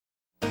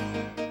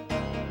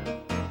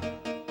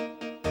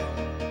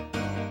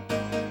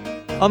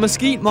A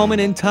Mesquite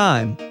moment in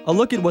time, a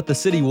look at what the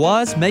city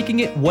was, making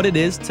it what it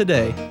is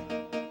today.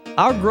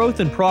 Our growth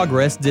and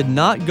progress did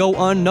not go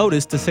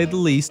unnoticed, to say the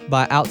least,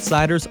 by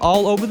outsiders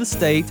all over the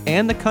state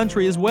and the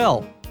country as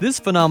well.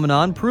 This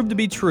phenomenon proved to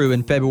be true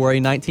in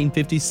February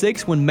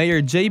 1956 when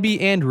Mayor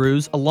J.B.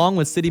 Andrews, along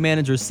with City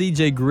Manager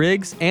C.J.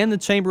 Griggs and the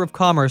Chamber of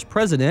Commerce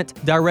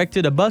president,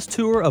 directed a bus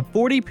tour of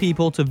 40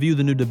 people to view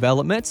the new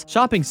developments,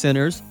 shopping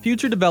centers,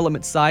 future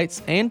development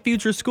sites, and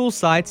future school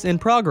sites in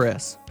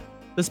progress.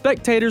 The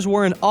spectators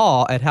were in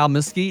awe at how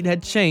Mesquite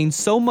had changed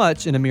so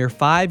much in a mere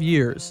 5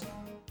 years.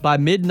 By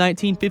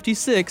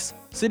mid-1956,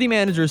 City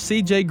Manager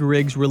C.J.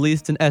 Griggs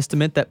released an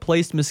estimate that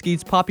placed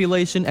Mesquite's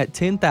population at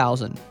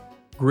 10,000.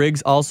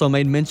 Griggs also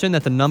made mention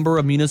that the number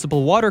of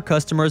municipal water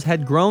customers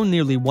had grown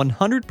nearly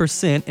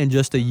 100% in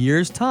just a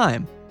year's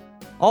time.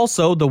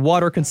 Also, the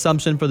water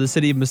consumption for the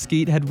city of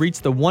Mesquite had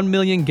reached the 1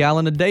 million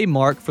gallon a day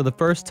mark for the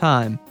first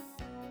time.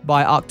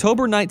 By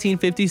October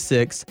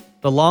 1956,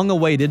 the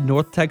long-awaited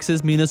North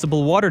Texas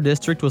Municipal Water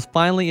District was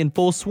finally in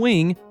full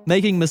swing,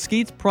 making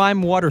Mesquite's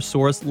prime water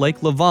source Lake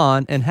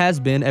Lavon, and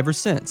has been ever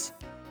since.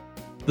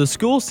 The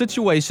school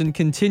situation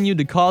continued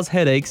to cause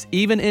headaches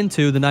even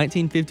into the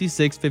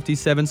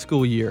 1956-57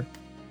 school year.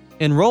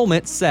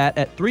 Enrollment sat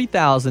at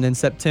 3,000 in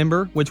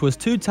September, which was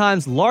 2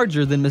 times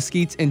larger than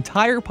Mesquite's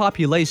entire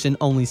population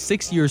only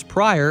 6 years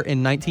prior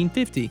in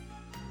 1950.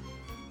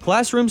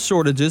 Classroom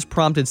shortages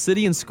prompted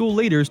city and school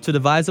leaders to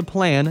devise a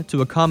plan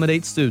to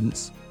accommodate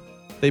students.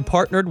 They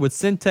partnered with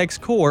Syntex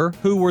Corp,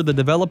 who were the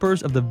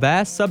developers of the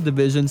vast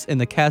subdivisions in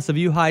the Casa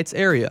View Heights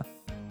area.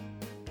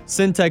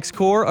 Syntex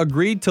Corp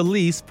agreed to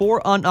lease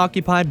 4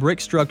 unoccupied brick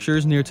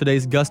structures near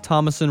today's Gus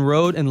Thomason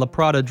Road and La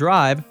Prada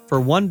Drive for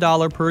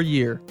 $1 per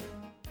year.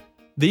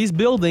 These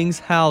buildings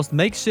housed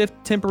makeshift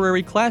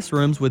temporary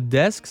classrooms with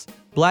desks,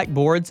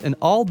 blackboards, and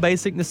all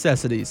basic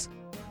necessities.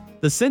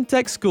 The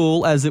Syntex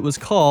School, as it was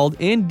called,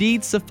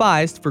 indeed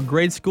sufficed for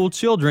grade school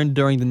children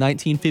during the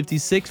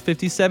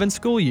 1956-57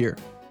 school year.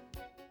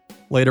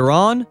 Later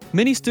on,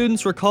 many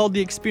students recalled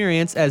the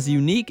experience as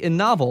unique and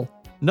novel.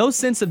 No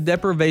sense of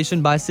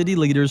deprivation by city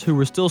leaders who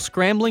were still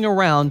scrambling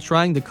around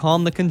trying to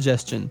calm the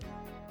congestion.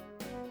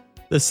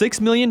 The $6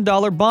 million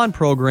bond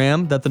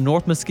program that the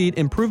North Mesquite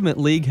Improvement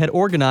League had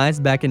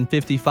organized back in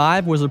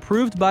 '55 was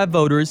approved by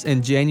voters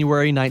in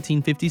January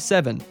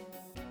 1957.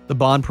 The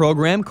bond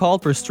program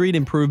called for street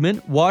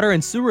improvement, water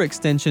and sewer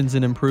extensions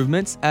and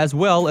improvements, as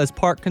well as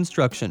park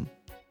construction.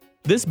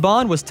 This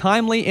bond was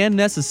timely and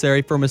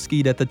necessary for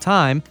Mesquite at the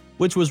time,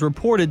 which was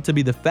reported to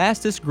be the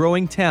fastest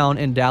growing town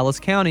in Dallas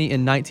County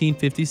in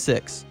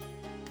 1956.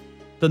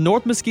 The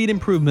North Mesquite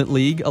Improvement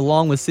League,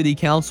 along with City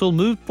Council,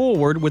 moved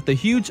forward with the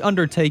huge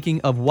undertaking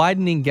of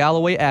widening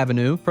Galloway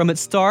Avenue from its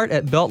start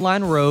at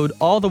Beltline Road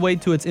all the way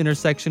to its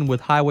intersection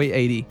with Highway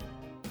 80.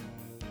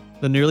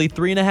 The nearly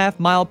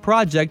 3.5-mile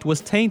project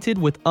was tainted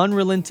with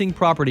unrelenting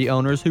property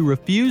owners who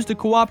refused to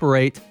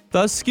cooperate,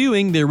 thus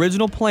skewing the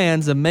original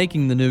plans of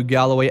making the new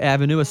Galloway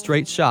Avenue a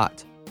straight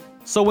shot.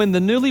 So when the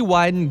newly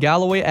widened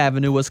Galloway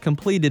Avenue was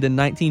completed in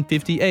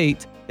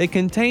 1958, it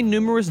contained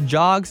numerous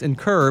jogs and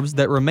curves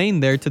that remain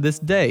there to this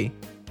day.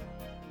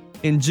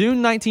 In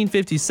June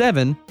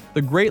 1957,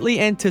 the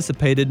greatly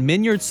anticipated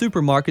Minyard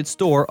Supermarket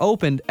store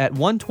opened at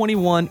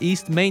 121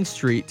 East Main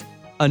Street.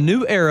 A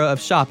new era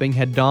of shopping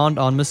had dawned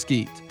on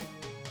Mesquite.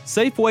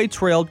 Safeway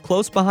trailed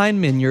close behind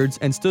Minyard's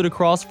and stood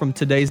across from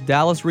today's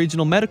Dallas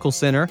Regional Medical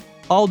Center,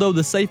 although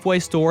the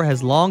Safeway store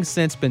has long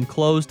since been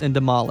closed and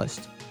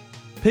demolished.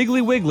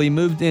 Piggly Wiggly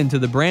moved into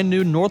the brand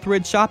new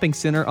Northridge Shopping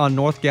Center on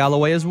North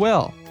Galloway as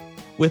well.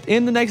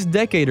 Within the next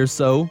decade or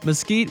so,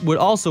 Mesquite would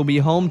also be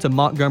home to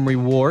Montgomery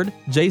Ward,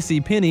 J.C.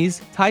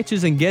 Penney's,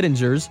 Teich's and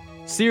Gettinger's,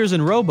 Sears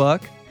and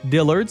Roebuck,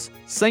 Dillard's,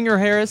 Sanger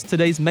Harris,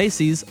 today's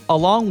Macy's,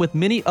 along with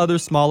many other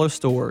smaller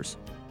stores.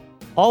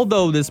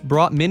 Although this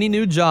brought many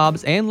new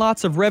jobs and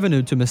lots of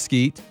revenue to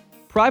Mesquite,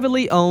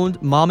 privately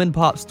owned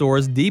mom-and-pop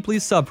stores deeply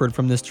suffered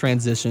from this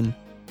transition.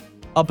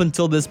 Up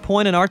until this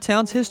point in our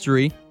town's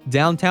history,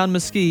 downtown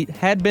Mesquite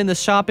had been the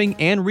shopping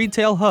and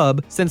retail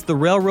hub since the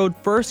railroad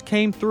first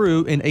came through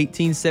in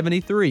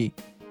 1873.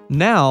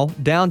 Now,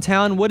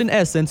 downtown would in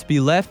essence be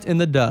left in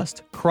the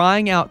dust,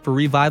 crying out for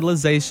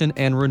revitalization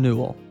and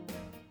renewal.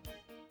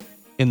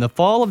 In the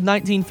fall of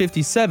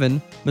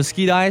 1957,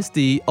 Mesquite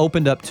ISD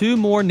opened up 2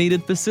 more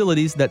needed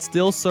facilities that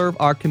still serve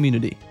our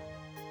community.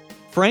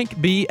 Frank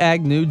B.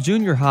 Agnew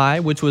Junior High,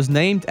 which was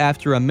named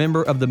after a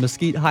member of the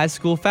Mesquite High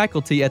School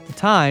faculty at the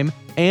time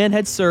and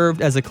had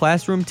served as a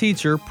classroom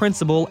teacher,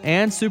 principal,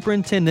 and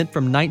superintendent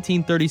from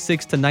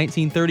 1936 to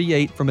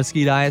 1938 for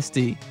Mesquite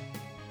ISD.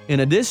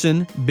 In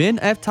addition, Ben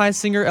F.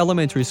 Tysinger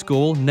Elementary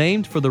School,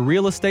 named for the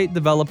real estate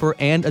developer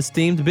and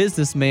esteemed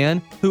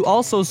businessman who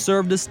also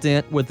served a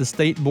stint with the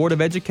State Board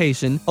of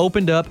Education,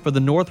 opened up for the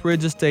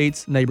Northridge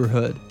Estates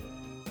neighborhood.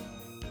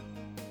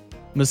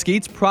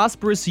 Mesquite's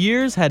prosperous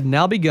years had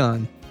now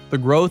begun. The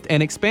growth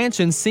and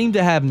expansion seemed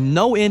to have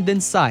no end in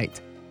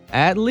sight,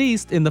 at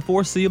least in the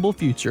foreseeable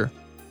future.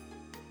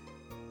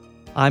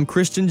 I'm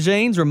Christian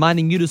James,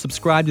 reminding you to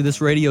subscribe to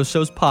this radio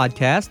show's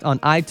podcast on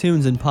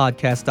iTunes and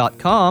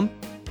podcast.com.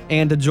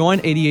 and to join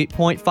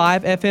 88.5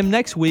 FM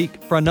next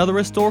week for another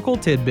historical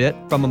tidbit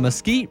from a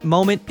Mesquite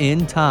moment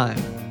in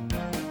time.